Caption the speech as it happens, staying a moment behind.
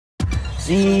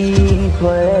Z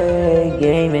Play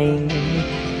Gaming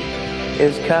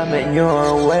is coming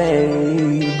your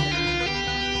way.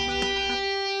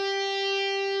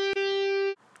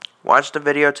 Watch the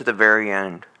video to the very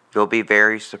end. You'll be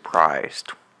very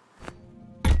surprised.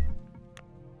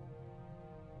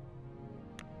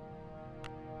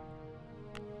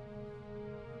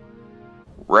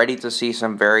 Ready to see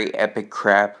some very epic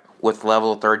crap with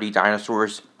level 30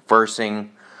 dinosaurs versus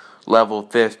level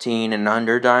 15 and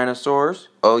under dinosaurs?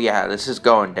 Oh yeah, this is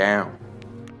going down.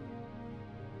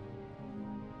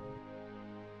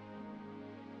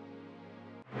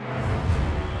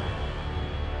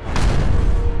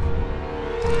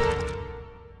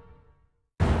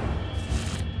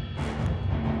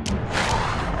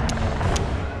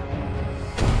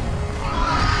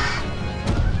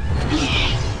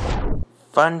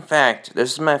 Fun fact,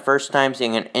 this is my first time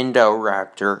seeing an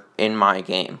indorapture in my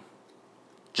game.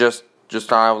 Just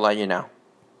thought I would let you know.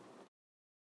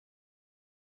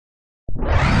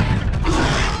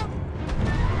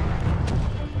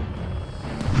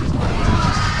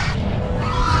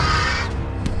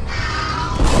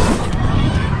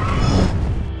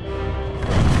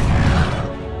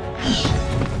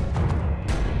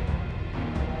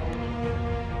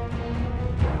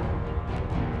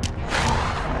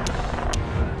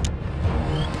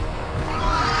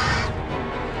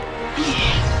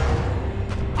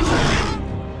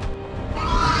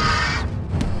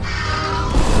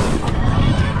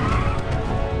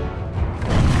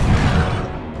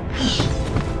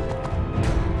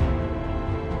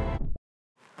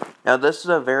 Now this is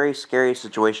a very scary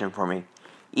situation for me.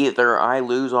 Either I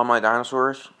lose all my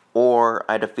dinosaurs, or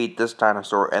I defeat this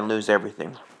dinosaur and lose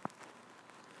everything.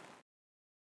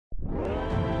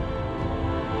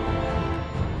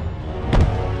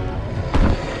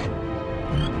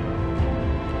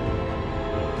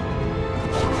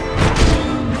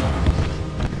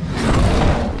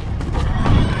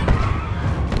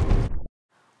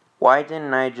 Why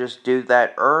didn't I just do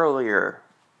that earlier?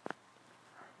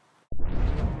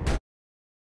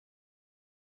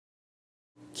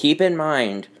 Keep in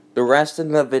mind, the rest of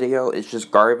the video is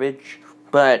just garbage,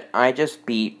 but I just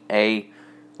beat a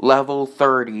level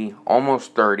 30,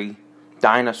 almost 30,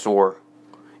 dinosaur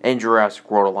in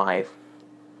Jurassic World alive.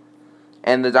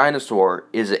 And the dinosaur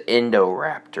is an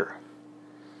indorapture.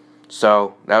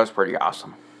 So, that was pretty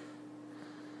awesome.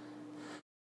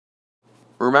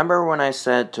 Remember when I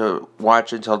said to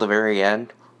watch until the very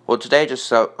end? Well, today just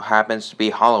so happens to be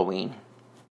Halloween.